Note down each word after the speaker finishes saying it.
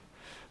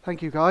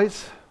Thank you,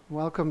 guys.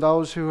 Welcome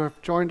those who have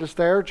joined us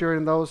there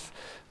during those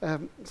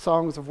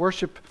songs of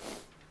worship.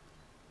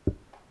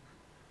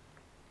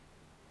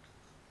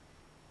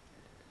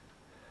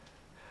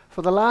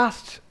 For the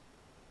last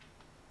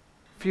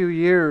few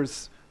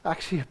years,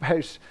 actually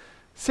about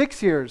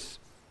 6 years,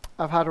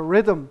 I've had a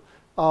rhythm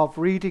of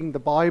reading the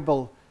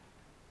Bible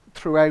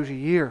throughout a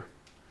year.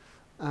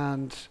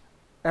 And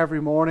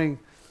every morning,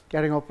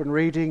 getting up and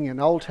reading an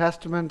Old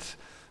Testament,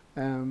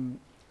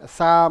 a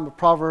Psalm, a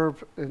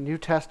Proverb, a New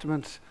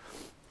Testament.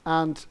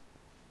 And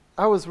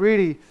I was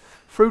really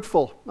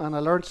fruitful and I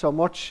learned so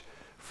much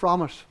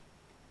from it.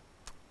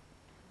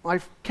 I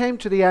came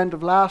to the end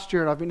of last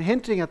year, and I've been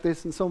hinting at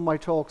this in some of my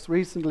talks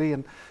recently,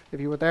 and if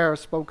you were there, I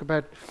spoke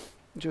about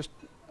just,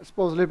 I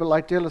suppose, a little bit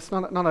like Dill. It's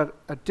not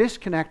a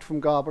disconnect from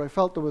God, but I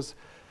felt there was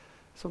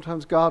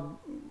sometimes God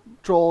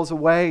draws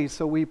away,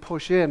 so we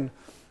push in,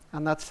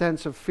 and that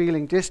sense of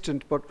feeling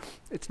distant, but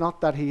it's not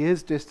that he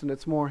is distant,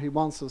 it's more he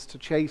wants us to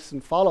chase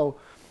and follow.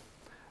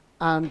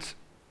 And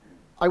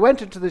I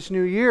went into this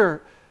new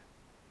year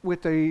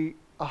with a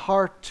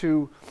heart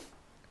to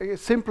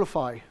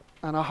simplify,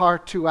 and a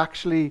heart to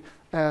actually,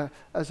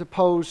 as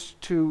opposed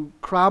to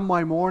cram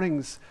my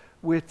mornings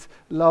with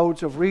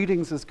loads of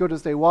readings as good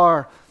as they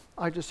were,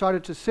 I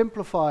decided to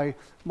simplify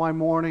my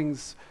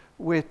mornings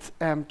with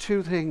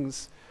two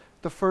things.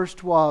 The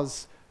first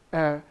was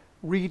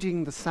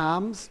reading the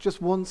Psalms,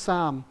 just one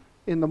Psalm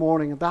in the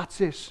morning, and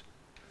that's it.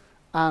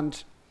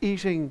 And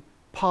eating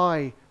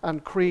pie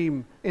and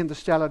cream in the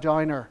Stella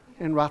Diner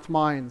in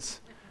Rathmines.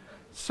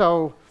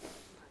 So,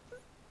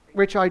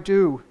 which I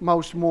do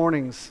most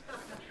mornings.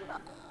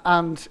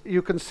 And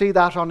you can see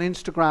that on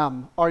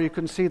Instagram, or you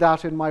can see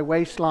that in my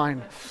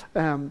waistline.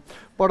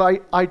 But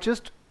I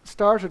just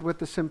started with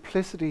the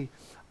simplicity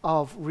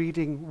of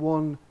reading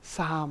one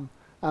Psalm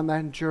and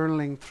then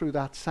journaling through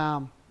that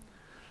Psalm.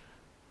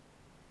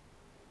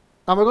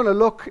 And we're going to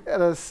look at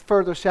a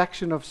further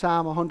section of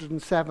Psalm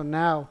 107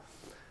 now.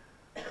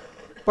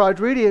 But I'd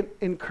really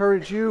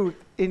encourage you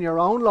in your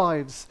own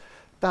lives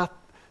that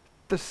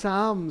the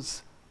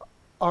Psalms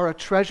are a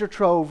treasure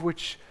trove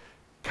which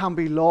can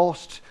be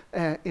lost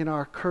in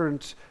our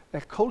current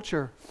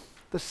culture.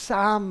 The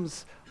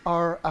Psalms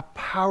are a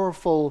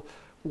powerful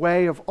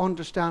way of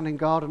understanding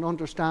God and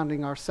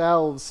understanding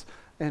ourselves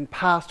in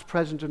past,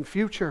 present, and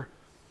future.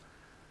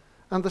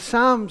 And the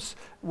Psalms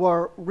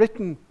were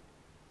written,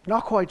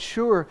 not quite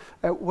sure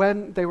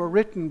when they were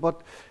written,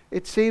 but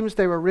it seems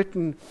they were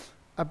written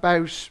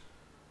about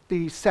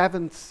the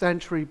 7th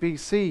century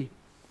BC.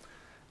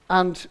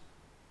 And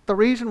the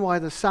reason why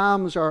the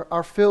Psalms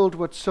are filled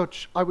with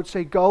such, I would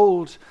say,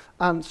 gold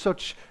and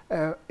such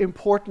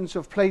importance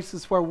of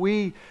places where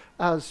we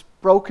as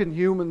broken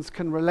humans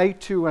can relate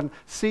to and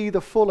see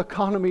the full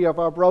economy of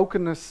our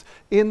brokenness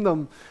in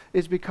them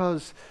is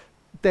because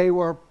they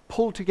were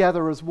pulled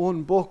together as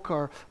one book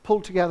or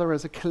pulled together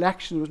as a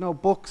collection. There was no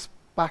books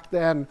back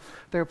then.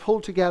 They were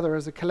pulled together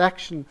as a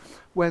collection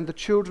when the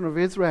children of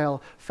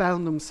Israel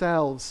found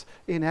themselves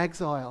in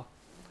exile.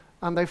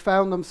 And they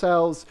found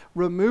themselves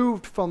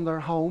removed from their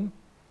home,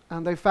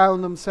 and they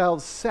found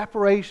themselves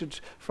separated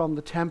from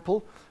the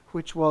temple,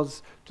 which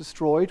was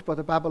destroyed by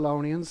the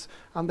Babylonians,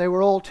 and they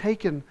were all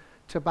taken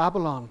to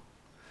Babylon.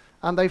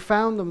 And they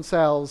found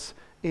themselves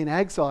in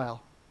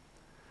exile.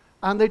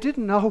 And they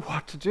didn't know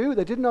what to do.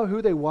 They didn't know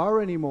who they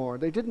were anymore.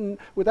 They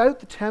didn't, without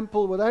the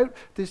temple, without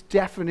this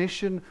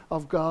definition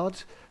of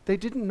God, they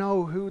didn't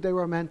know who they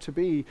were meant to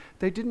be.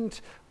 They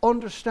didn't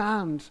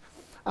understand.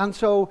 And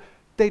so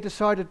they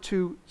decided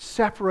to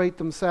separate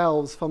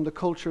themselves from the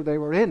culture they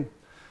were in.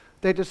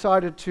 They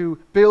decided to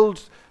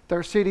build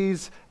their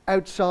cities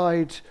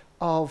outside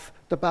of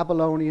the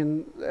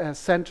Babylonian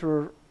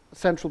central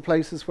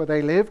places where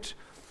they lived.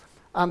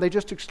 And they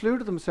just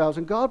excluded themselves.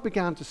 And God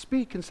began to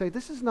speak and say,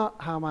 this is not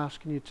how I'm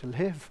asking you to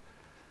live.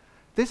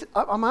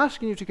 I'm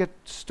asking you to get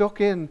stuck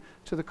in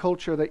to the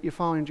culture that you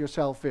find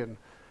yourself in.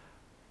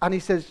 And he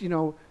says,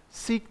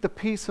 seek the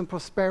peace and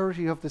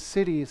prosperity of the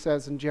city, he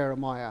says in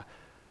Jeremiah.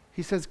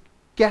 He says,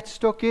 get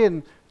stuck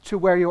in to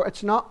where you are.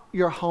 It's not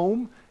your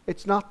home.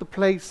 It's not the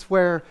place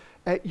where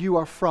you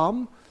are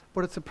from,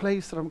 but it's a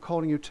place that I'm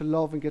calling you to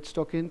love and get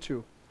stuck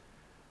into.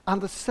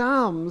 And the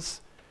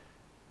Psalms,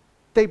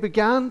 they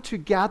began to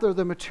gather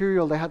the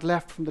material they had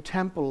left from the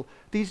temple.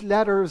 These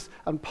letters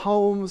and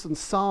poems and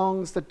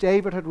songs that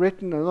David had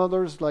written and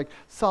others like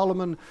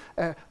Solomon,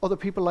 other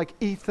people like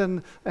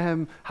Ethan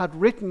had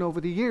written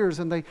over the years.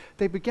 And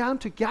they began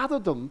to gather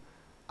them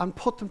and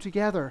put them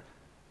together.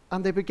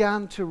 And they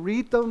began to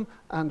read them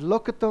and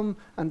look at them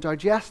and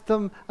digest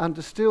them and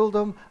distill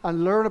them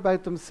and learn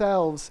about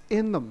themselves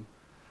in them.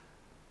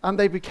 And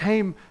they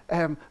became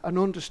an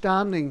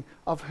understanding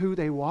of who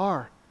they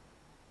were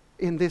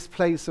in this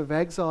place of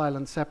exile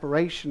and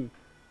separation.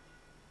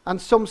 And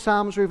some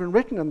Psalms were even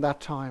written in that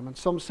time, and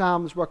some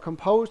Psalms were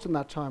composed in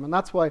that time. And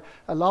that's why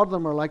a lot of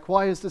them are like,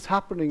 why is this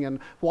happening? And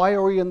why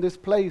are we in this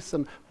place?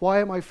 And why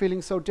am I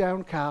feeling so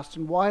downcast?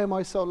 And why am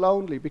I so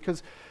lonely?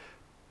 Because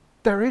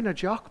they're in a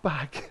jock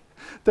bag.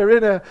 They're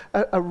in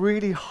a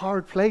really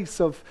hard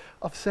place of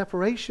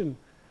separation.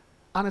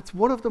 And it's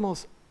one of the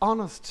most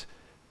honest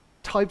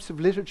types of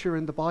literature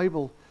in the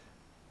Bible,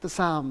 the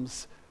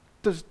Psalms.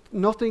 There's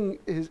nothing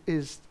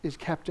is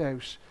kept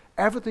out.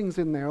 Everything's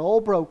in there,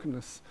 all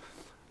brokenness.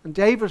 And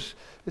David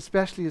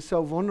especially is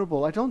so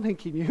vulnerable. I don't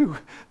think he knew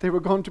they were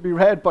going to be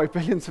read by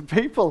billions of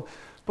people.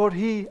 But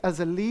he,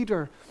 as a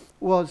leader,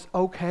 was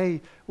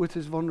okay with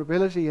his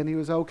vulnerability, and he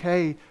was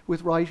okay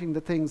with writing the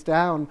things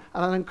down.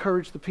 And I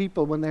encouraged the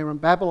people when they were in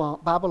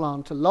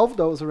Babylon to love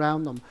those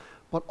around them,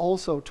 but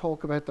also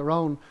talk about their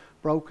own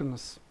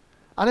brokenness.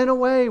 And in a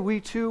way, we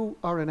too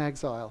are in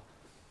exile.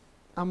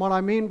 And what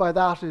I mean by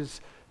that is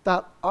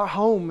that our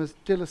home, as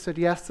Dilla said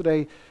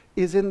yesterday,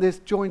 is in this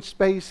joint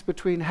space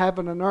between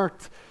heaven and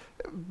earth.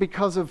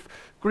 Because of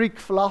Greek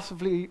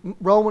philosophy,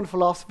 Roman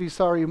philosophy,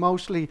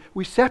 mostly,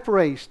 we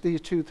separate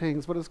these two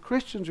things. But as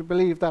Christians, we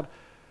believe that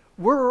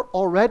we're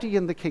already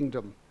in the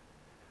kingdom.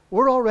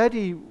 We're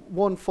already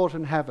 1 foot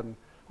in heaven.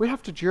 We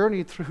have to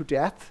journey through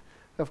death,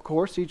 of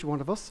course, each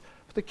one of us.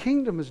 But the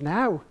kingdom is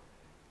now.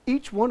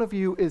 Each one of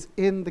you is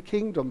in the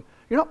kingdom.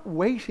 You're not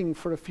waiting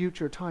for a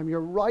future time.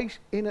 You're right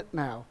in it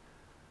now.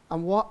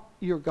 And what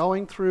you're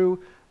going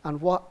through and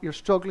what you're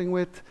struggling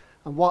with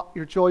and what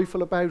you're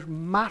joyful about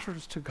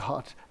matters to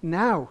God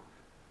now.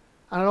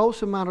 And it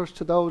also matters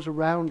to those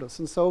around us.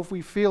 And so if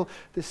we feel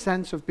this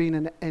sense of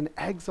being in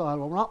exile,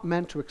 well, we're not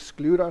meant to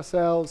exclude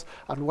ourselves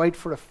and wait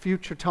for a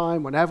future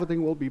time when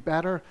everything will be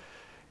better.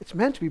 It's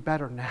meant to be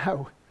better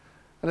now.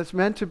 And it's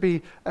meant to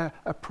be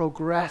a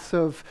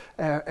progressive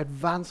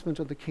advancement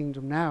of the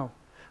kingdom now.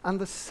 And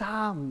the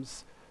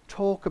Psalms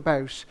talk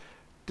about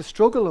the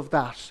struggle of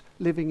that,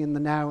 living in the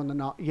now and the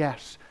not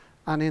yet,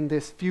 and in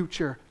this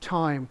future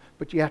time,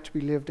 but yet to be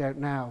lived out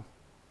now.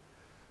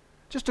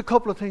 Just a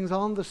couple of things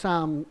on the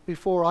Psalm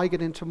before I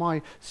get into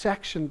my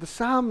section. The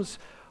Psalms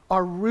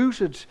are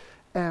rooted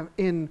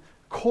in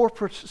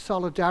corporate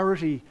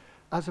solidarity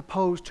as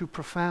opposed to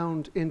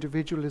profound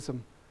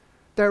individualism.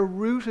 They're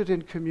rooted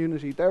in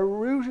community. They're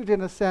rooted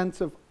in a sense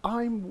of,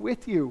 I'm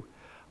with you.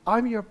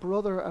 I'm your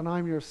brother and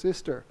I'm your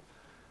sister.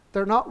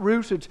 They're not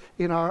rooted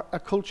in a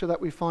culture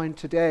that we find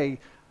today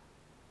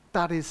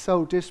that is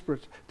so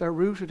disparate. They're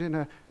rooted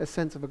in a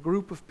sense of a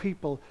group of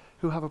people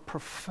who have a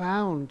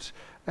profound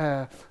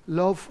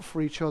love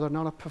for each other,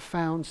 not a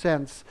profound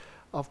sense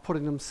of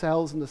putting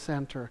themselves in the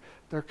center.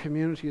 Their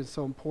community is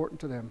so important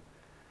to them.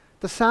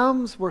 The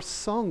Psalms were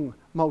sung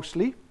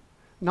mostly,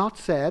 not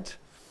said,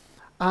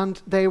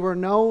 and they were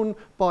known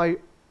by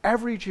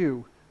every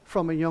Jew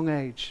from a young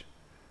age.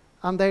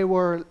 And they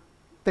learnt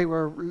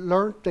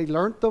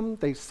them,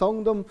 they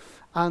sung them,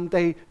 and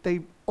they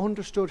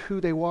understood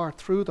who they were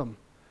through them.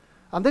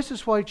 And this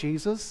is why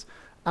Jesus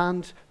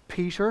and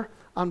Peter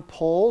and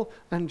Paul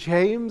and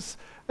James,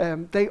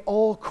 they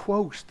all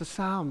quote the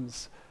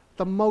Psalms.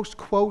 The most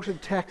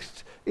quoted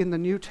text in the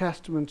New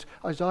Testament,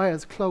 Isaiah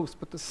is close,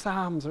 but the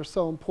Psalms are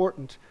so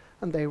important,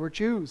 and they were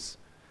Jews.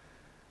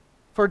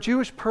 For a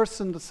Jewish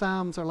person, the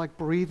Psalms are like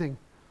breathing.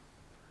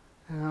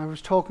 I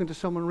was talking to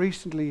someone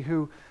recently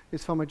who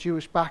is from a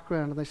Jewish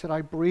background, and they said,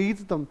 I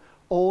breathe them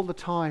all the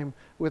time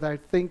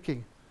without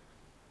thinking.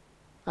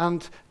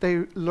 And they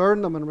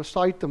learn them and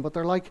recite them, but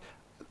they're like,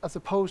 as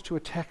opposed to a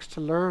text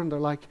to learn, they're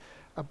like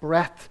a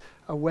breath,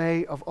 a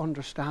way of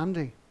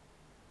understanding.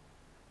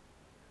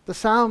 The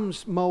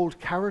Psalms mold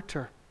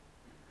character.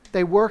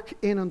 They work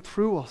in and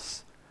through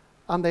us,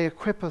 and they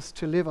equip us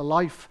to live a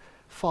life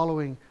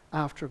following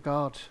after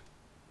God.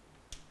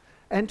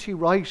 N.T.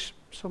 Wright,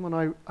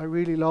 someone I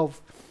really love,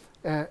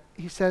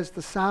 he says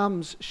the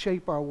Psalms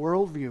shape our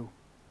worldview.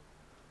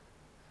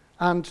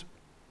 And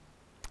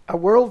a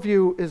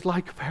worldview is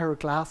like a pair of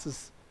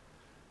glasses.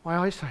 My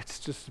eyesight's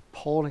just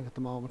appalling at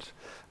the moment.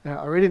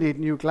 I really need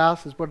new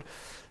glasses, but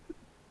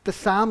the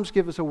Psalms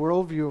give us a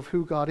worldview of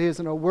who God is,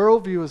 and a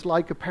worldview is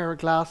like a pair of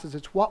glasses.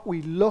 It's what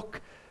we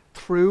look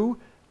through,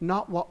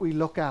 not what we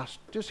look at.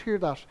 Just hear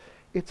that.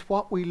 It's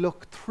what we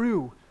look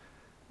through,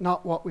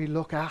 not what we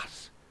look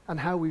at, and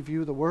how we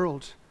view the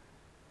world.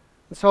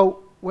 And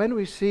so when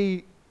we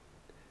see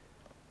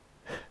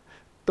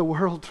the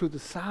world through the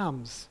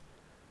Psalms,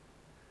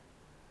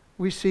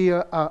 we see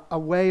a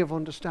way of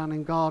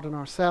understanding God and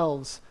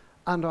ourselves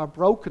and our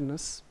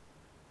brokenness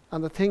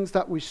and the things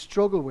that we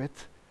struggle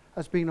with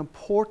as being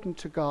important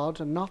to God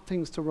and not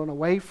things to run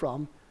away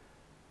from,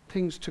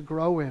 things to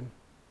grow in.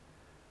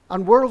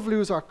 And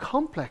worldviews are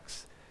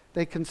complex.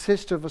 They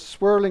consist of a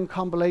swirling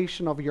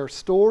combination of your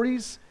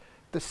stories,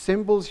 the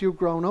symbols you've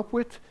grown up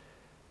with,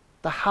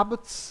 the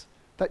habits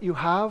that you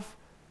have,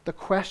 the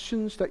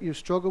questions that you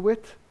struggle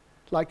with,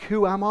 like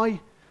who am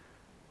I?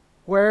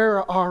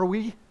 Where are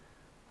we?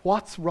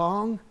 What's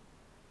wrong?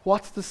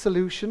 What's the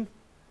solution?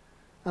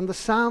 And the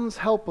Psalms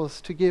help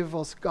us to give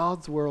us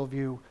God's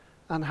worldview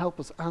and help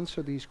us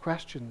answer these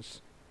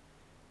questions.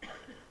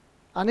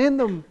 And in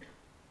them,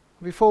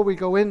 before we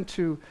go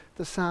into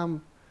the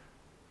Psalm,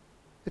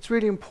 it's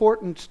really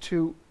important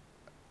to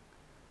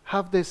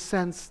have this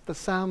sense the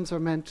Psalms are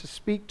meant to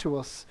speak to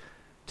us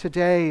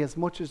today as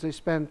much as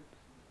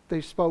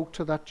they spoke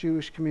to that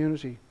Jewish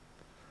community.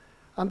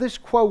 And this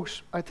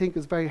quote, I think,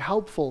 is very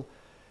helpful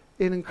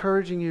in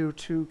encouraging you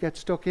to get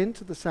stuck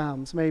into the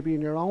Psalms, maybe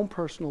in your own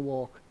personal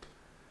walk.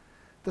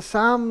 The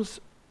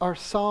Psalms are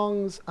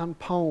songs and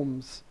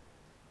poems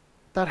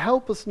that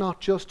help us not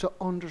just to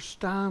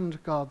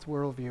understand God's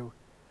worldview,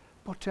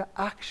 but to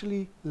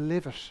actually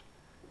live it,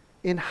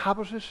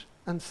 inhabit it,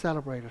 and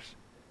celebrate it.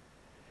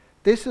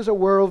 This is a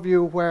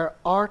worldview where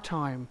our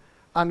time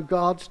and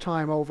God's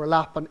time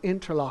overlap and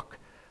interlock,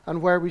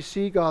 and where we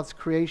see God's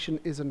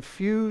creation is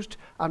infused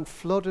and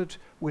flooded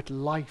with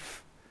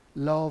life,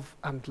 love,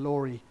 and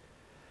glory.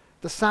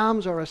 The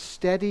Psalms are a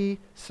steady,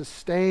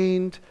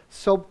 sustained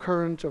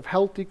subcurrent of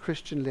healthy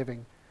Christian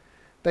living.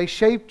 They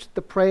shaped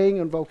the praying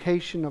and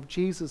vocation of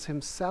Jesus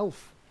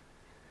himself.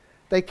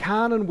 They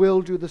can and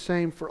will do the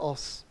same for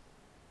us.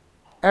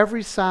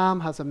 Every psalm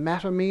has a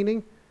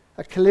meta-meaning,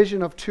 a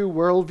collision of two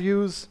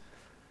worldviews,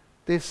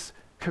 this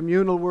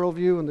communal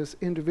worldview and this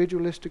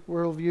individualistic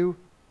worldview,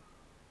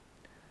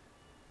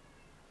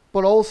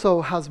 but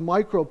also has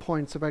micro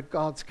points about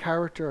God's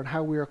character and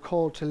how we are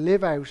called to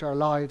live out our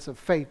lives of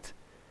faith.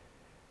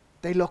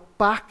 They look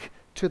back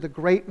to the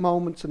great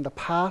moments in the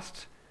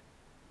past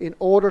in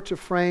order to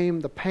frame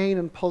the pain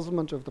and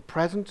puzzlement of the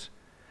present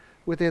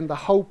within the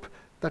hope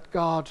that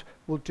God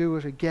will do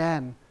it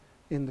again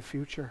in the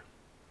future.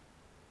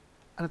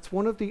 And it's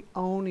one of the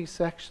only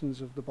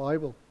sections of the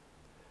Bible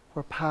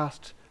where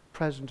past,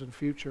 present, and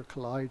future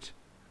collide.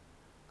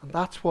 And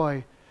that's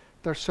why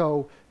they're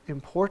so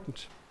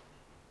important.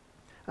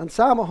 And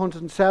Psalm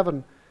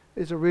 107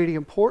 is a really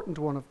important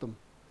one of them.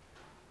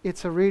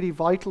 It's a really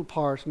vital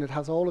part, and it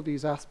has all of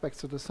these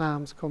aspects of the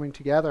Psalms coming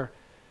together,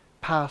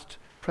 past,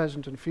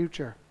 present, and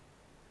future.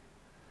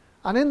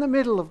 And in the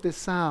middle of this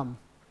psalm,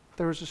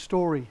 there is a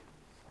story.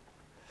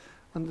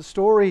 And the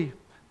story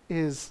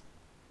is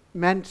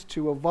meant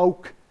to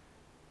evoke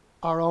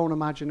our own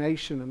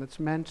imagination, and it's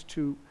meant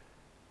to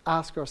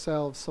ask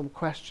ourselves some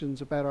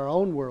questions about our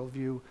own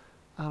worldview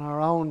and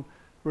our own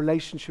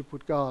relationship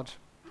with God.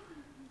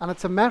 And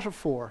it's a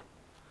metaphor,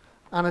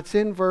 and it's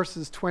in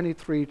verses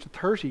 23 to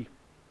 30.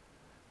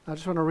 I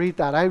just want to read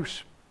that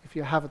out, if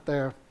you have it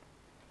there.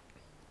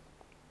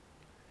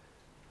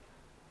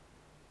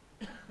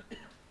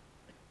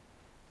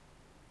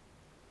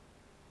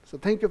 So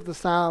think of the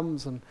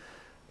Psalms, and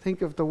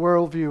think of the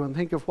worldview, and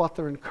think of what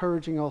they're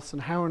encouraging us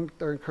and how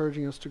they're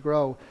encouraging us to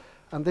grow.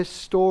 And this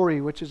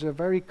story, which is a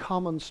very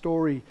common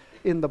story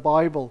in the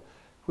Bible,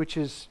 which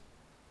is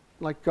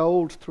like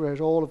gold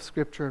throughout all of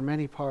Scripture in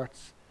many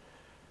parts.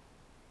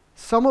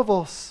 Some of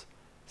us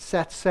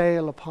set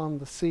sail upon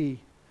the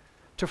sea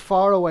to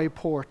faraway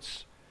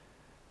ports,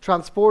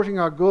 transporting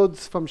our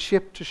goods from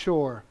ship to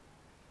shore.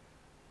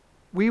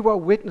 We were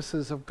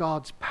witnesses of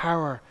God's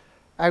power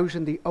out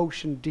in the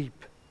ocean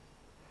deep.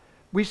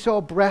 We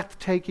saw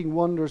breathtaking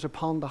wonders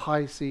upon the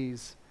high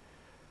seas.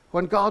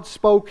 When God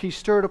spoke, he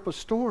stirred up a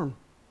storm,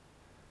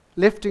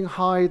 lifting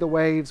high the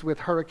waves with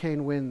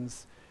hurricane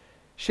winds.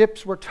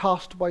 Ships were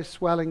tossed by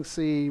swelling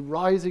sea,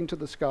 rising to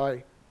the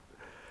sky,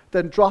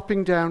 then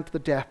dropping down to the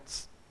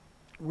depths,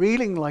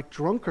 reeling like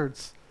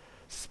drunkards,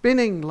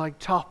 spinning like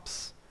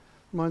tops.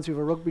 Reminds me of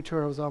a rugby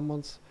tour I was on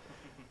once.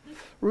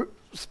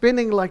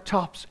 Spinning like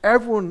tops,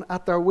 everyone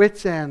at their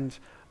wits' end,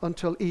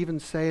 until even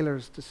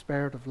sailors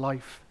despaired of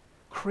life,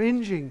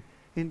 cringing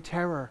in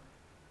terror.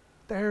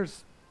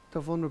 There's the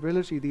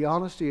vulnerability, the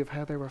honesty of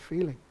how they were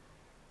feeling.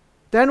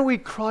 Then we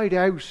cried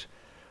out,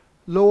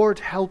 "Lord,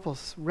 help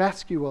us,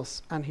 rescue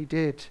us," and he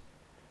did.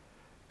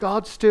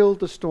 God stilled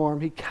the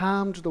storm, he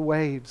calmed the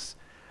waves,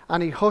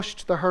 and he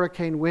hushed the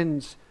hurricane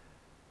winds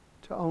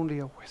to only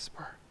a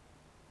whisper.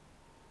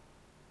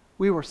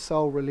 We were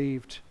so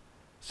relieved,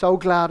 so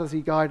glad as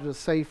he guided us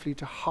safely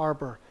to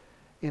harbour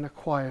in a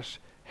quiet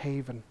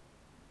haven.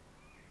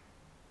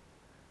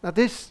 Now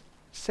this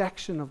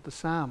section of the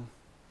psalm,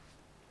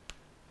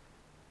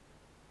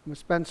 we'll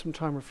spend some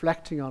time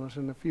reflecting on it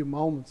in a few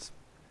moments.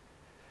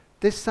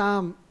 This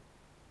psalm,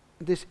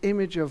 this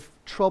image of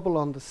trouble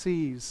on the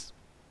seas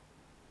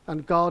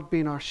and God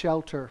being our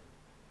shelter,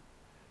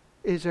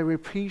 is a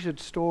repeated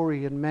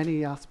story in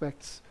many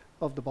aspects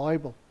of the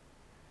Bible.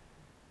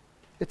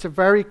 It's a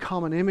very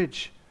common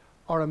image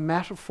or a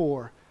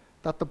metaphor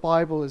that the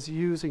Bible is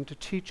using to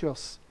teach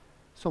us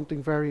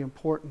something very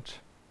important.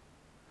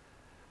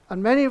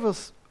 And many of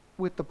us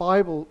with the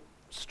Bible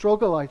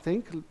struggle, I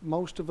think,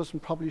 most of us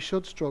and probably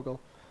should struggle.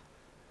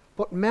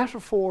 But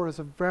metaphor is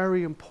a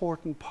very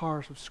important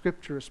part of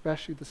Scripture,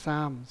 especially the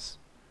Psalms.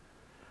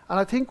 And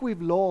I think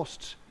we've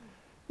lost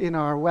in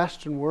our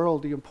Western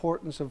world the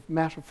importance of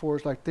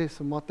metaphors like this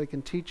and what they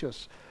can teach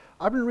us.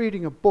 I've been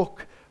reading a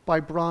book by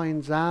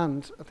Brian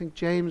Zand. I think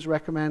James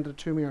recommended it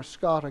to me, or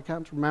Scott, I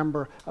can't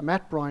remember. I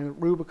met Brian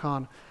at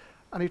Rubicon.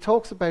 And he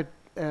talks about,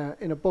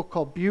 in a book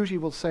called Beauty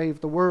Will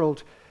Save the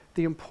World,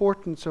 the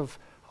importance of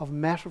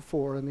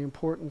metaphor and the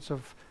importance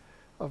of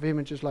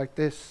images like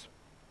this.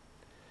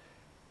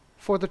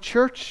 For the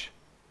church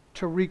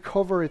to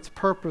recover its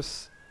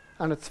purpose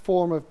and its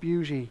form of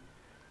beauty,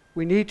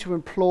 we need to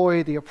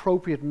employ the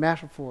appropriate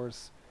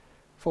metaphors.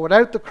 For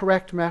without the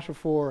correct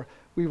metaphor,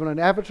 we will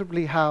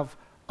inevitably have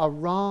a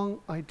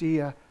wrong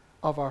idea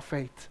of our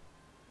faith.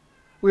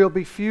 We'll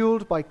be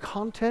fueled by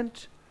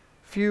content,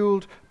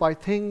 fueled by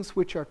things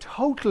which are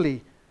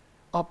totally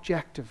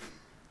objective,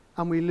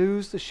 and we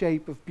lose the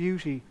shape of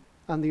beauty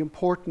and the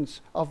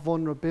importance of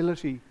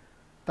vulnerability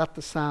that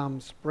the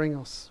Psalms bring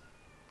us.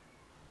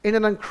 In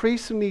an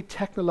increasingly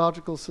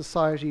technological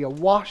society,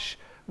 awash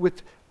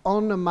with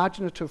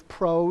unimaginative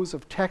prose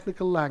of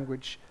technical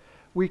language,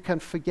 we can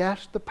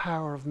forget the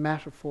power of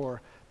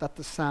metaphor that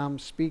the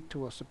Psalms speak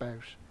to us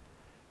about.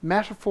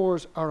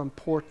 Metaphors are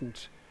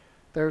important.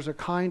 There's a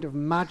kind of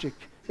magic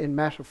in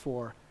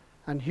metaphor,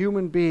 and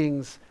human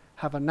beings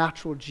have a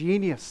natural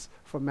genius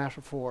for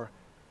metaphor,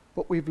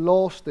 but we've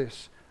lost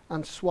this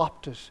and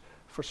swapped it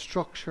for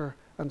structure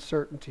and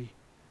certainty.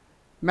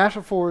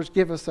 Metaphors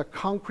give us a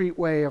concrete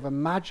way of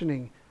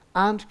imagining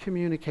and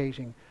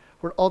communicating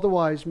where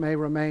otherwise may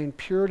remain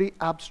purely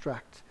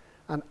abstract,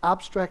 and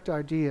abstract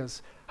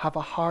ideas have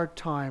a hard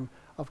time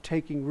of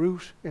taking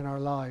root in our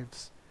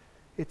lives.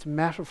 It's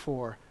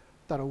metaphor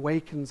that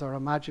awakens our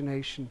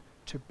imagination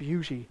to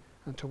beauty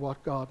and to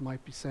what God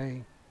might be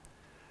saying.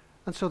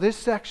 And so this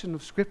section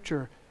of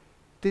Scripture,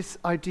 this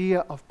idea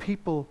of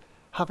people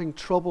having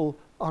trouble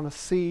on a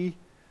sea,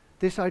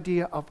 this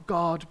idea of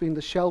God being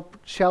the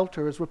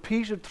shelter is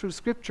repeated through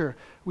Scripture.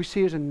 We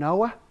see it in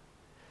Noah,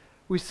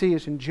 we see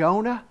it in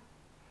Jonah,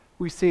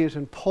 we see it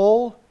in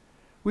Paul,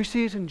 we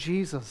see it in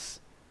Jesus.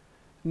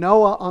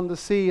 Noah on the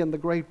sea in the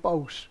great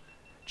boat,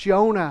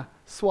 Jonah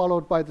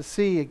swallowed by the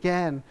sea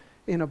again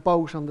in a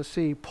boat on the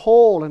sea,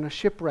 Paul in a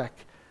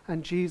shipwreck,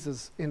 and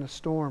Jesus in a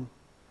storm.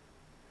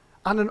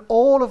 And in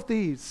all of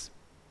these,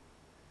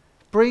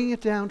 bringing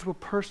it down to a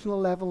personal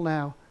level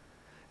now,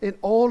 in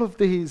all of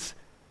these,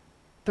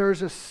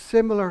 there's a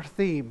similar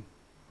theme,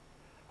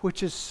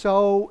 which is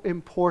so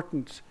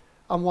important,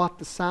 and what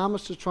the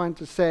psalmist is trying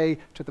to say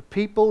to the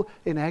people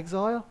in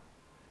exile,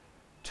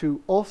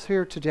 to us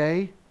here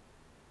today,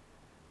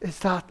 is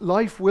that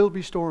life will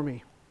be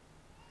stormy,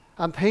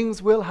 and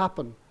things will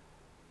happen.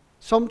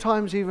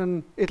 Sometimes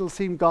even it'll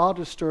seem God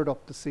has stirred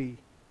up the sea,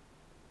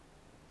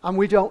 and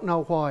we don't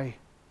know why.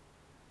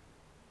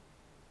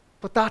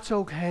 But that's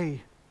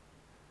okay.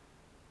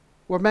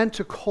 We're meant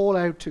to call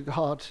out to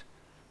God.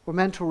 We're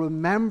meant to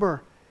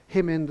remember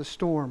Him in the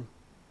storm.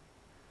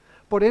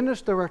 But in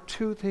it, there are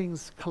two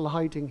things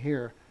colliding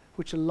here,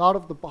 which a lot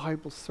of the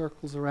Bible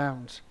circles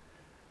around.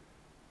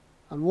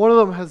 And one of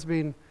them has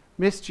been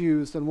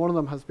misused and one of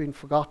them has been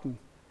forgotten.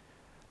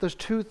 There's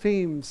two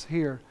themes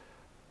here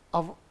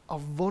of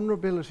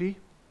vulnerability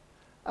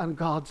and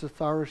God's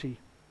authority.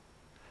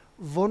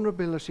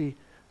 Vulnerability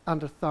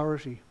and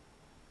authority.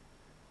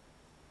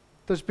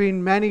 There's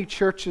been many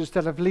churches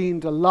that have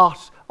leaned a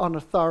lot on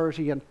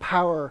authority and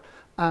power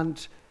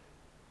and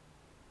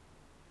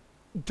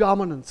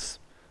dominance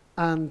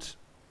and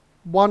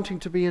wanting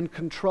to be in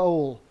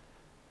control,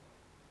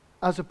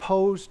 as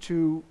opposed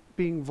to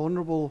being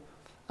vulnerable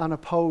and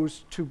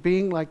opposed to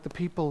being like the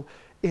people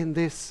in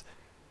this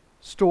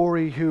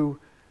story who,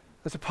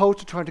 as opposed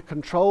to trying to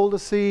control the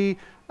sea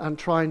and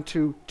trying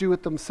to do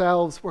it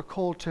themselves, were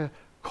called to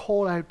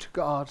call out to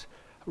God,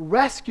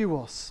 rescue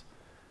us.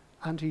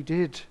 And He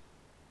did.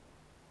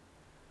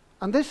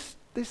 And this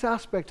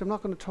aspect, I'm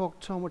not going to talk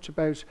so much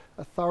about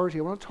authority.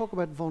 I want to talk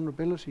about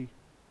vulnerability.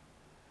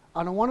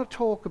 And I want to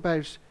talk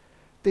about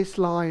this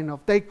line of,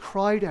 they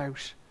cried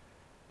out,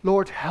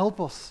 Lord, help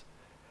us,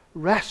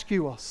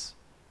 rescue us.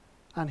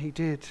 And He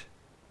did.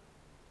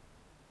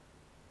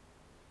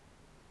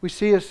 We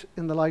see it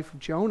in the life of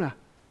Jonah.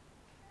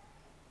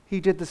 He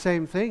did the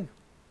same thing.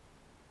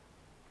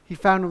 He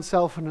found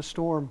himself in a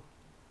storm.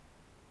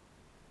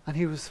 And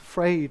he was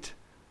afraid.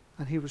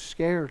 And he was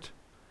scared.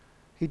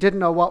 He didn't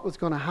know what was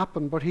going to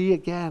happen, but he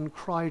again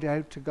cried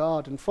out to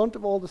God. In front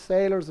of all the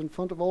sailors, in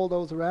front of all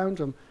those around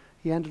him,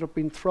 he ended up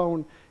being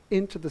thrown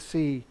into the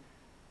sea,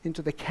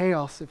 into the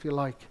chaos, if you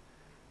like.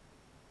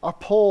 Or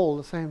Paul,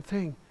 the same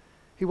thing.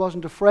 He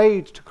wasn't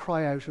afraid to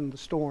cry out in the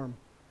storm.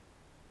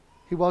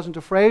 He wasn't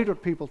afraid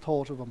what people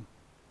thought of him.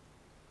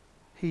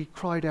 He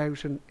cried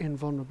out in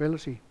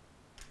vulnerability.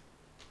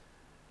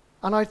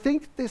 And I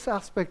think this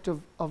aspect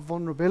of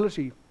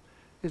vulnerability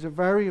is a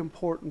very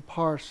important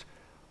part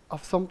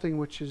of something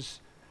which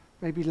is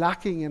maybe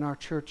lacking in our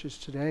churches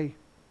today.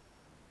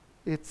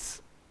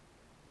 It's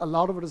a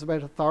lot of it is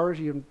about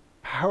authority and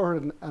power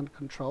and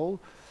control,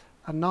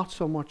 and not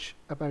so much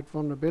about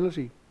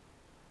vulnerability.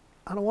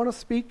 And I want to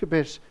speak a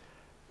bit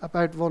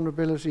about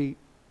vulnerability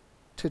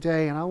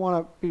today, and I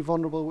want to be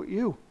vulnerable with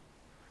you,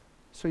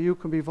 so you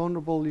can be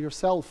vulnerable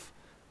yourself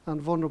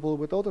and vulnerable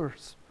with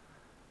others.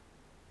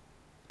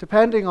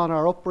 Depending on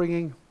our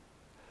upbringing,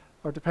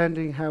 or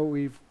depending how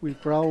we've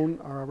grown,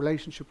 or our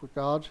relationship with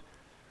God,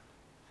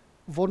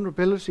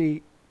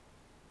 vulnerability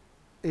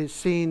is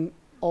seen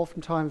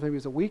oftentimes maybe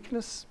as a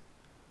weakness,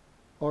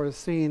 or is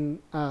seen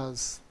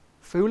as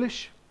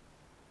foolish,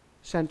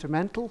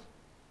 sentimental,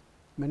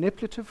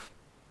 manipulative,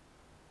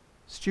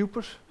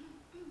 stupid.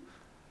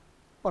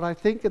 But I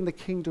think in the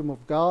kingdom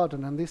of God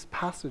and in this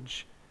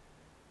passage,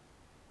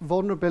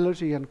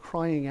 vulnerability and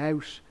crying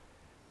out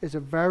is a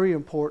very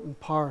important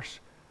part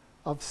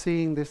of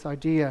seeing this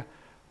idea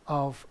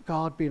of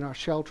God being our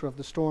shelter of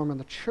the storm and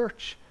the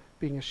church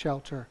being a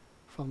shelter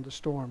from the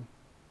storm.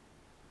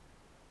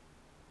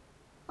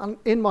 And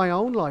in my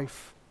own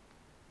life,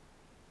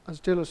 as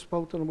Dilla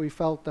spoke, and we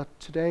felt that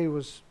today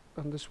was,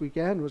 and this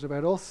weekend was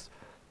about us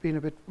being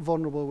a bit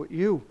vulnerable with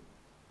you.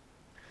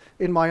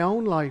 In my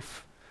own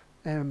life,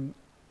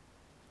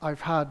 I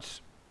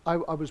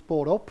was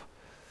brought up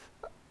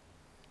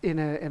in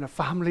a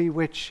family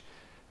which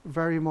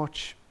very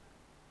much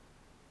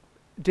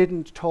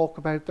didn't talk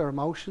about their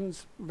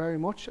emotions very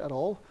much at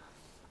all.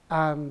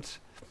 And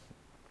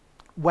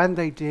when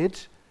they did,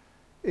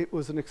 it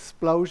was an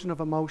explosion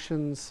of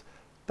emotions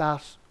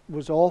that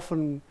was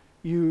often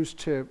used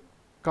to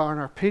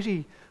garner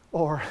pity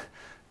or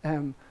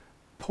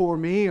poor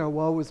me or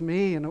woe is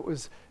me, and it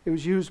was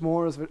used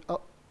more as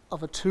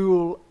of a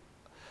tool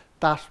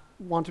that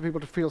wanted people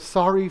to feel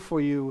sorry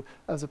for you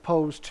as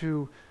opposed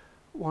to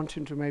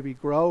wanting to maybe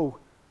grow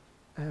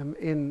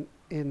in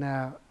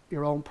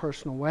your own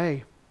personal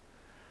way.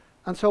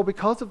 And so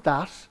because of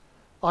that,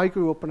 I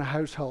grew up in a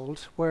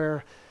household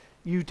where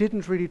you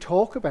didn't really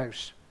talk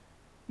about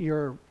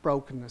your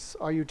brokenness,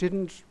 or you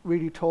didn't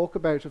really talk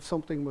about if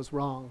something was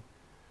wrong.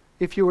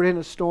 If you were in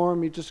a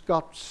storm, you just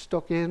got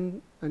stuck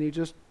in and you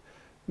just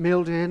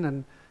milled in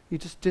and you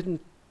just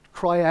didn't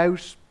cry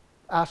out,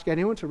 ask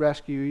anyone to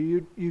rescue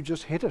you, you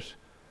just hit it.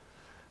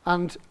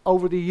 And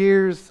over the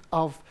years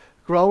of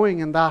growing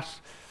in that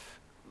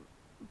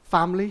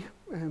family,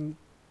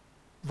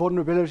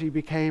 vulnerability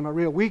became a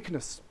real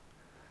weakness,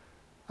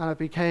 and it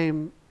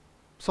became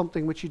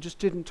something which you just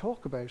didn't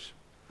talk about,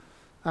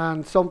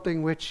 and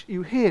something which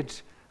you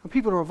hid. And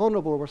people who were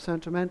vulnerable were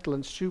sentimental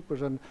and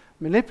stupid and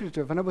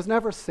manipulative, and it was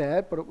never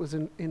said, but it was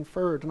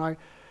inferred. And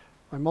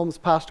my mum's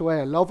passed away.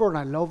 I love her, and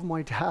I love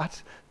my dad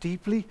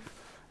deeply.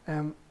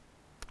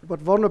 But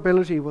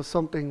vulnerability was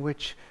something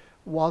which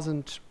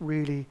wasn't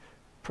really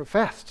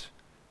professed.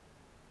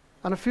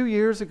 And a few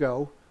years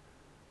ago,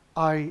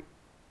 I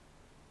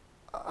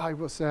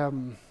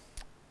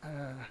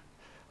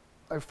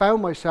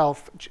found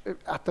myself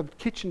at the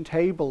kitchen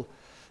table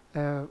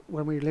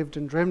when we lived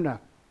in Drimna,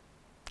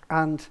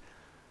 and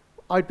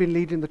I'd been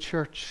leading the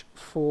church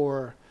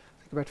for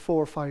I think about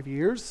 4 or 5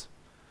 years,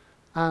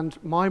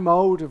 and my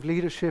mode of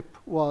leadership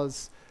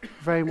was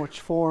very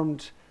much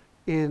formed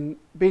in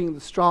being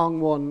the strong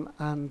one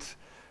and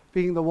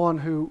being the one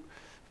who,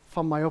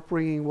 from my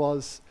upbringing,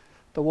 was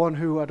the one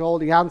who had all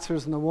the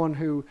answers and the one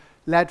who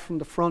led from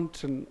the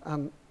front,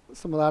 and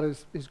some of that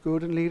is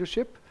good in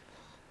leadership.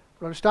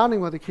 But I was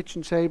standing by the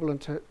kitchen table,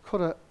 and to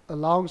cut a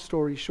long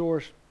story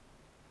short,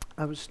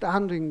 I was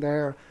standing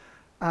there,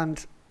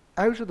 and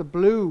out of the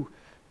blue,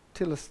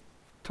 Tillis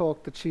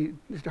talked that she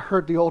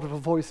heard the audible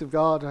voice of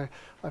God.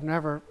 I've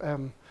never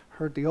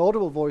heard the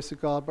audible voice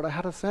of God, but I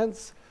had a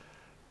sense.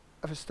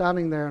 I was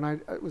standing there,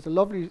 and it was a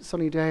lovely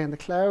sunny day, and the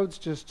clouds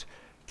just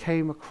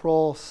came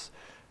across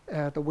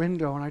the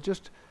window, and I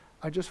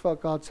just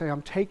felt God say,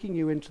 "I'm taking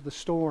you into the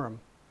storm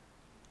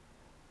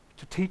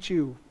to teach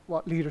you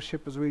what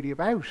leadership is really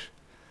about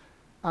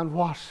and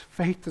what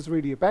faith is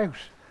really about."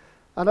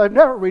 And I'd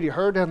never really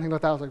heard anything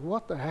like that. I was like,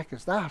 "What the heck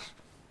is that?"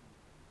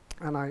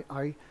 And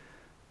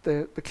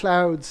the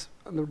clouds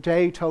and the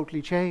day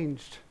totally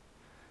changed,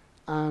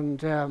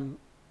 and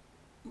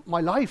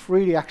my life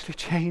really actually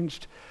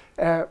changed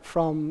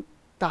from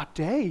that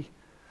day.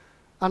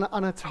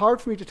 And it's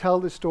hard for me to tell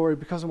this story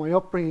because of my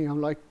upbringing.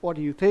 I'm like, "What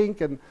do you think?"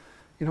 And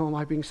am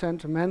I being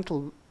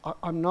sentimental?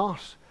 I'm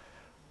not.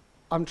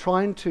 I'm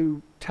trying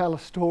to tell a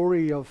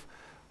story of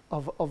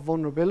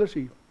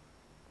vulnerability.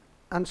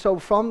 And so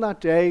from that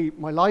day,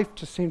 my life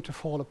just seemed to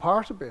fall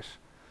apart a bit.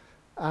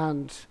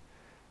 And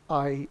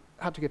I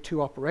had to get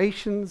 2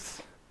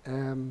 operations.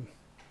 There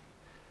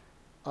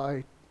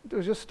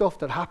was just stuff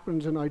that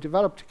happened, and I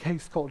developed a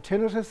case called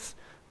tinnitus,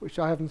 which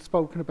I haven't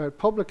spoken about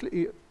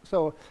publicly.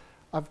 So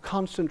I've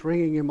constant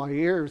ringing in my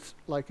ears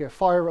like a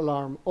fire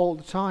alarm all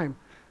the time.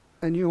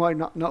 And you might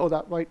not know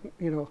that, right?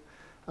 And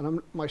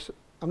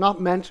I'm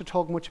not meant to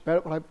talk much about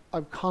it, but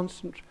I've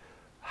constant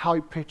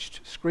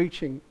high-pitched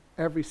screeching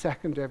every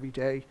second, every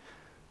day,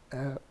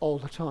 all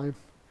the time.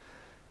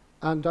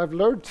 And I've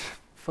learned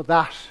for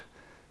that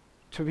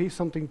to be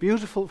something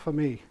beautiful for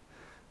me,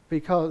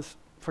 because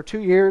for 2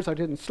 years I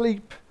didn't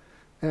sleep,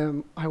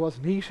 I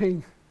wasn't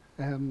eating,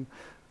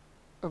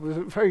 it was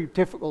a very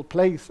difficult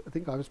place. I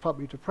think I was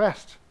probably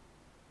depressed.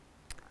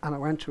 And I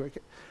went to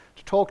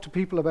talk to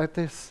people about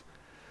this.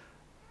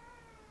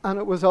 And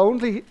it was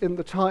only in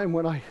the time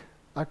when I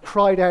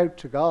cried out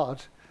to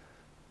God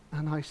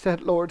and I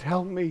said, "Lord,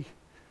 help me,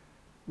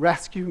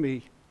 rescue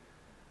me,"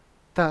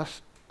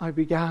 that I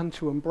began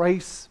to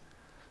embrace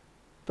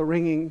the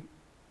ringing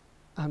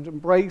and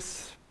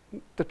embrace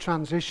the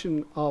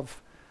transition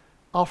of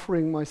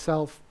offering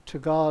myself to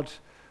God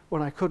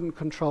when I couldn't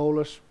control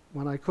it,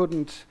 when I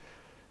couldn't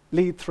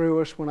lead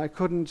through it, when I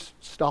couldn't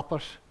stop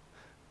it.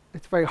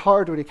 It's very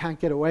hard when you can't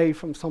get away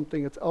from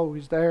something. It's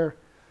always there.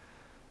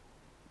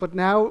 But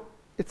now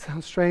it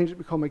sounds strange, it's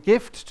become a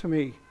gift to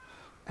me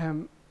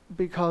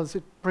because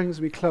it brings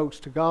me close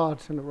to God,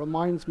 and it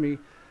reminds me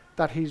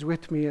that He's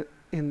with me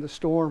in the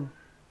storm.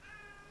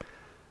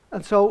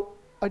 And so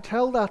I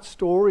tell that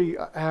story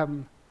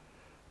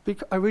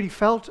because I really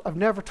felt, I've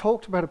never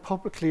talked about it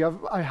publicly.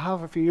 I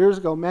have a few years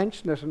ago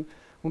mentioned it, and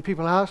when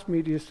people ask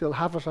me, do you still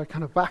have it, I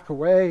kind of back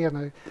away, and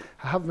I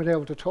haven't been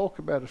able to talk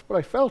about it. But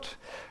I felt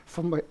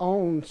from my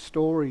own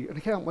story, and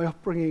again, my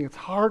upbringing, it's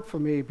hard for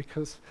me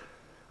because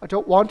I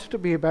don't want it to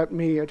be about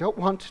me. I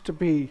want it to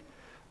be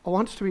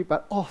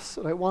about us,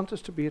 and I want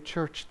us to be a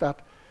church that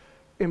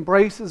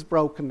embraces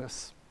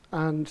brokenness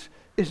and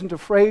isn't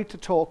afraid to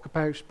talk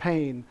about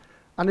pain,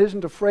 and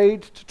isn't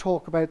afraid to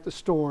talk about the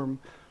storm,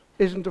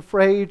 isn't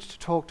afraid to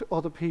talk to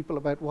other people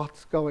about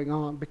what's going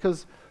on.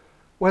 Because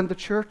when the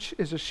church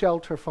is a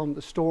shelter from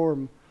the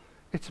storm,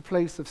 it's a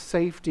place of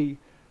safety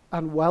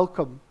and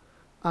welcome,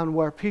 and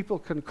where people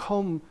can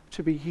come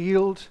to be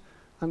healed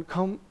and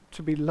come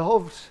to be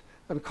loved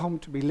and come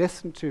to be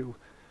listened to.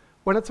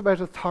 When it's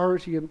about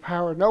authority and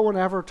power, no one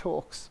ever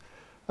talks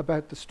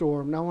about the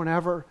storm. No one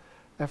ever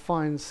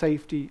finds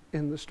safety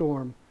in the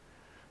storm.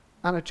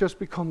 And it just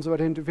becomes about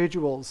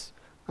individuals,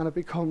 and it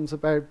becomes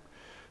about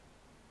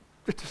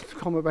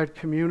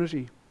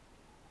community.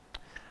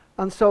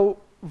 And so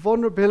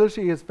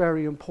vulnerability is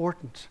very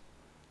important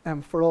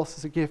for us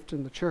as a gift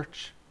in the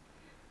church.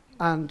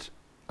 And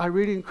I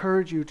really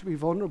encourage you to be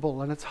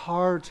vulnerable, and it's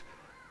hard,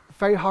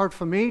 very hard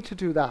for me to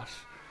do that.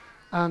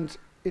 And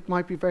it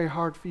might be very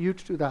hard for you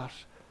to do that.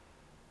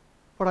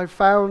 But I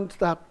found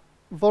that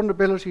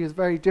vulnerability is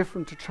very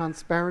different to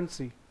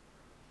transparency.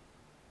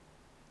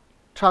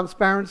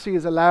 Transparency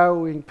is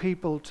allowing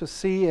people to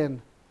see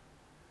in,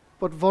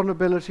 but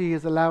vulnerability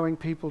is allowing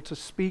people to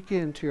speak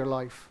into your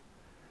life.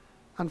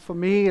 And for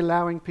me,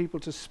 allowing people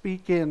to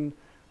speak in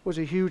was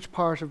a huge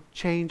part of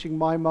changing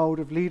my mode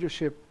of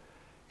leadership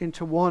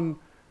into one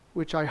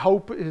which I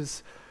hope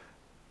is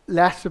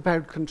less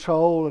about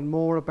control and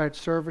more about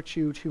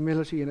servitude,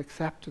 humility, and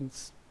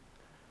acceptance.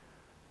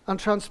 And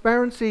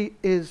transparency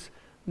is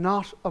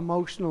not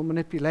emotional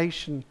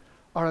manipulation,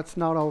 or it's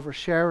not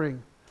oversharing.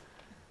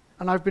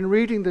 And I've been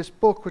reading this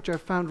book, which I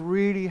found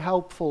really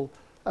helpful,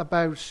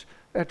 about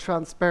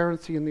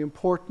transparency and the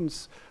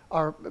importance,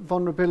 or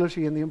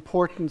vulnerability, and the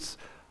importance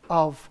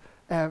of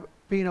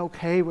being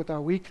okay with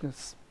our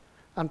weakness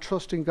and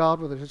trusting God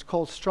with it. It's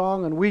called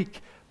Strong and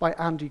Weak by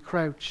Andy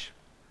Crouch.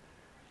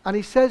 And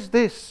he says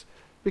this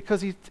because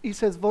he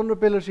says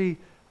vulnerability,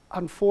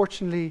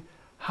 unfortunately,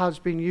 has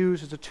been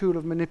used as a tool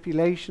of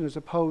manipulation as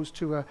opposed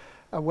to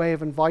a way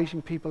of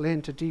inviting people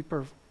into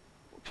deeper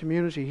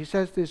community. He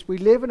says this: we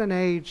live in an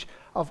age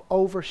of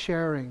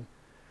oversharing,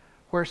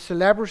 where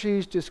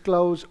celebrities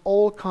disclose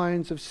all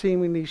kinds of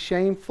seemingly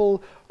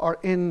shameful or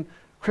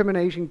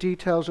incriminating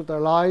details of their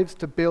lives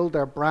to build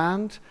their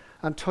brand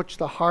and touch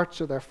the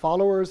hearts of their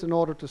followers in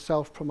order to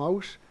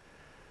self-promote.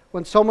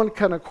 When someone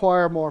can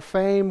acquire more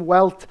fame,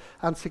 wealth,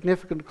 and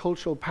significant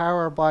cultural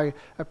power by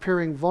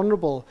appearing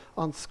vulnerable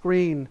on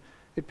screen,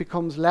 it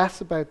becomes less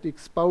about the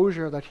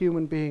exposure that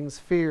human beings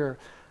fear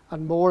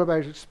and more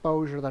about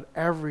exposure that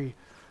every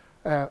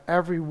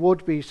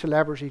would-be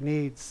celebrity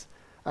needs.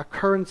 A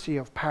currency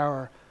of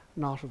power,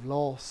 not of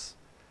loss.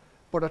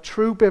 But a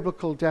true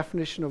biblical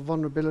definition of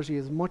vulnerability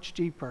is much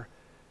deeper.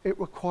 It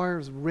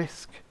requires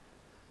risk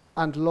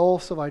and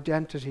loss of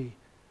identity,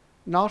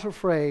 not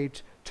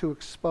afraid to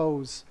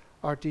expose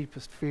our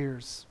deepest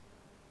fears.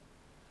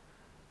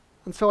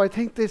 And so I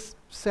think this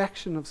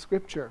section of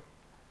Scripture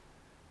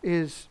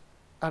is,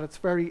 at its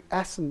very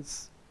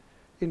essence,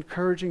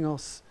 encouraging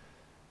us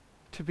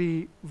to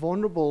be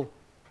vulnerable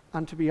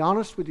and to be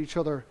honest with each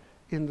other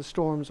in the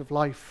storms of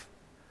life,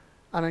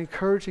 and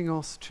encouraging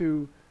us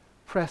to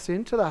press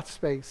into that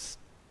space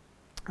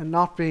and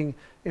not being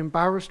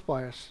embarrassed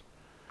by it.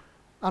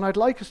 And I'd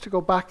like us to go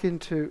back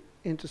into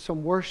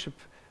some worship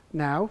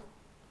now.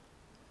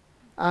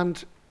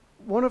 And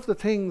one of the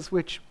things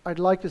which I'd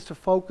like us to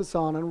focus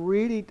on and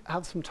really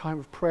have some time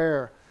of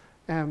prayer,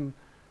 I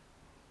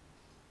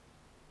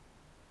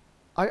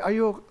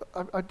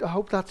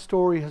hope that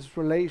story has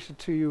related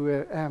to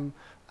you,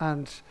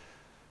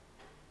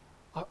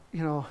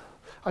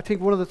 I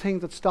think one of the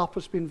things that stops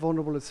us being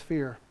vulnerable is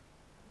fear.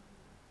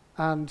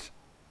 And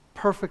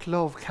perfect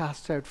love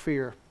casts out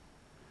fear.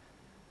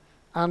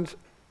 And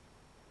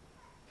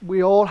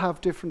we all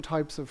have different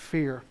types of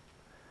fear.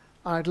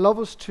 And I'd love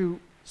us to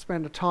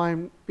spend a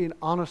time being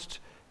honest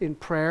in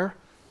prayer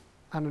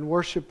and in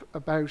worship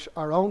about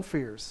our own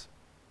fears.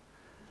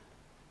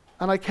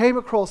 And I came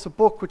across a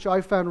book which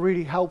I found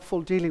really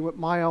helpful dealing with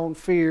my own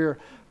fear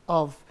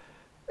of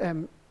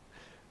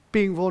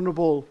being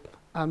vulnerable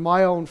and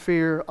my own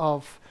fear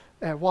of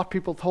what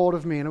people thought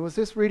of me. And it was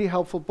this really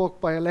helpful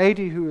book by a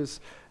lady who is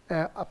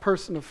a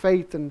person of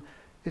faith, and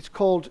it's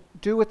called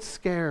Do It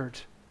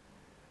Scared: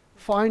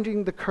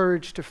 Finding the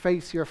Courage to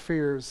Face Your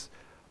Fears,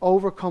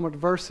 Overcome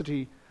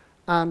Adversity,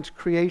 and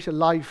Create a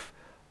Life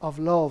of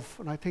Love.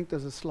 And I think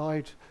there's a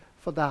slide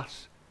for that.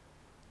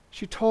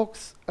 She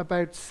talks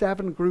about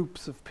 7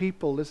 groups of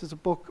people. This is a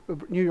book,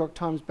 a New York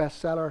Times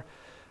bestseller,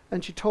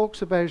 and she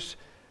talks about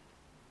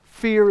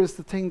fear is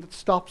the thing that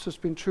stops us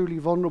being truly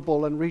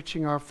vulnerable and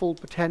reaching our full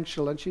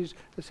potential. And she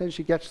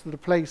essentially gets to the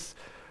place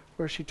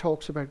where she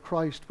talks about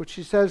Christ. But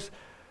she says,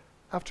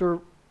 after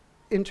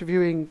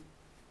interviewing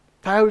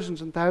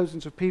thousands and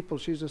thousands of people,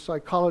 she's a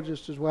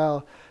psychologist as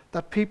well,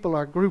 that people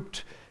are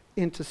grouped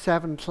into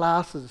 7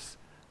 classes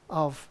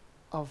of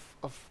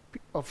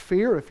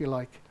fear, if you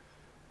like.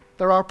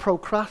 There are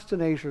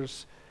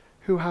procrastinators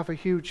who have a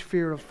huge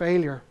fear of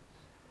failure.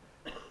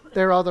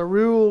 There are the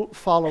rule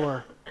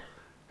follower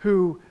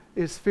who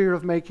is fear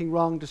of making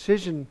wrong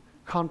decision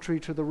contrary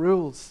to the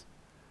rules.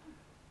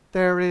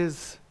 There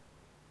is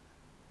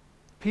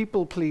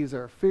people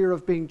pleaser, fear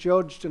of being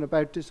judged and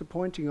about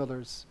disappointing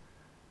others.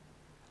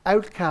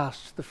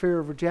 Outcast, the fear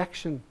of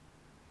rejection.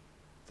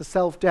 The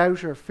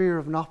self-doubter, fear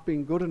of not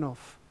being good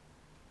enough.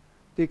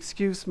 The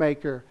excuse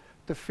maker,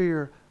 the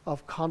fear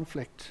of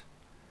conflict.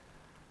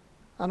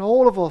 And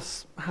all of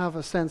us have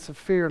a sense of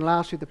fear. And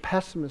lastly, the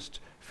pessimist,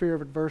 fear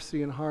of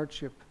adversity and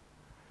hardship.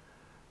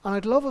 And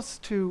I'd love us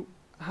to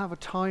have a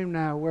time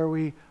now where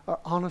we are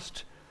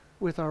honest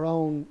with our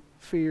own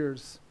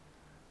fears.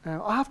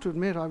 I have to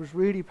admit, I was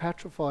really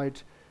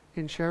petrified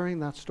in sharing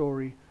that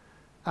story.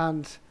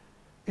 And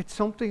it's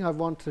something I've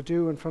wanted to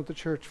do in front of the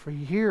church for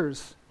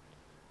years.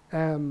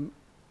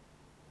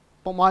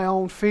 But my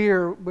own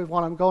fear with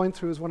what I'm going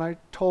through is when I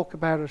talk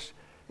about it,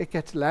 it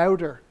gets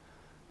louder.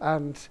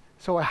 And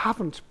so I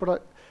haven't,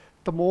 but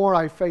the more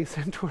I face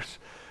into it,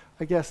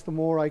 I guess the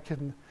more I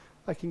can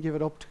give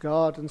it up to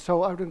God. And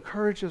so I would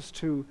encourage us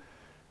to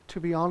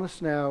be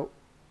honest now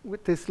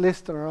with this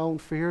list and our own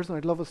fears, and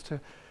I'd love us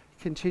to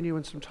continue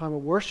in some time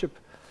of worship.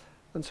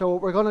 And so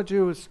what we're going to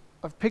do is,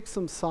 I've picked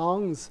some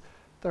songs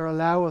that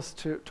allow us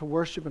to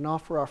worship and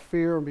offer our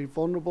fear and be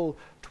vulnerable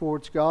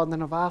towards God. And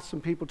then I've asked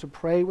some people to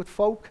pray with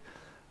folk.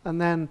 And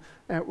then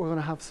we're going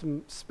to have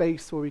some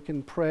space where we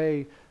can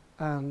pray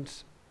and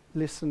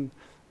listen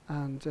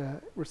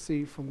and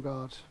receive from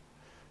God.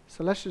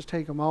 So let's just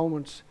take a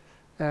moment.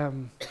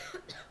 And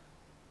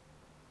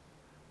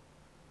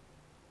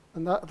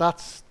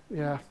that's,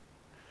 yeah.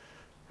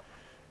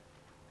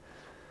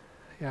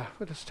 Yeah,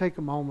 but let's take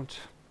a moment.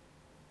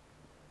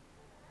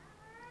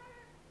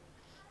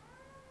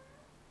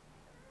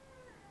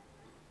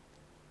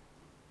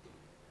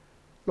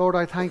 Lord,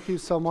 I thank you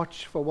so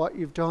much for what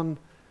you've done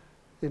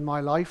in my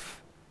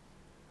life.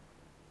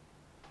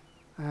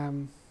 I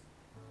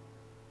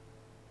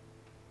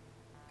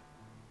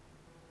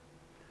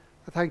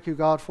thank you,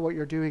 God, for what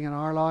you're doing in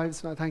our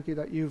lives, and I thank you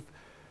that you've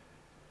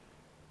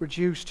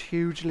reduced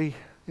hugely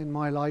in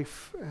my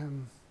life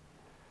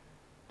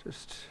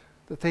just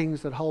the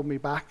things that hold me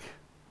back.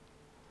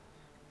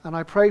 And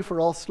I pray for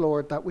us,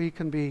 Lord, that we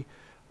can be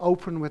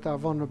open with our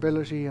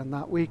vulnerability and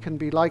that we can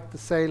be like the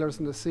sailors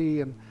in the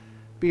sea and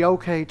be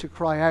okay to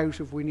cry out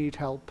if we need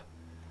help.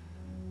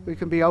 We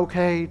can be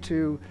okay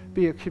to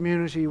be a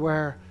community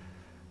where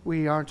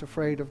we aren't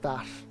afraid of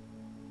that.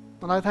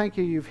 And I thank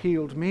you, you've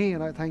healed me,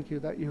 and I thank you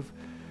that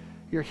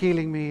you're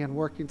healing me and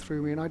working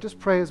through me. And I just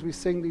pray as we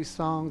sing these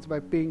songs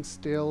about being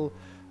still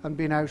and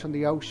being out on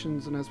the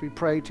oceans, and as we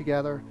pray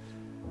together,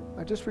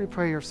 I just really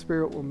pray your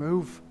Spirit will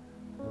move.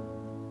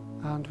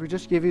 And we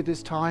just give you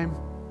this time,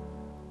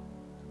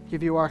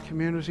 give you our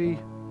community,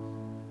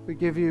 we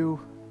give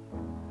you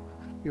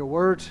your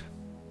word,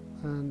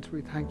 and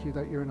we thank you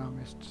that you're in our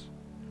midst.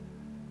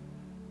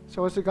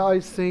 So as the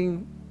guys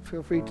sing,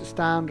 feel free to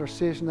stand or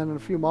sit, and then in a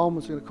few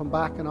moments we're going to come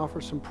back and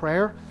offer some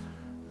prayer,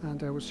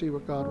 and we'll see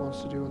what God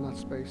wants to do in that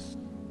space.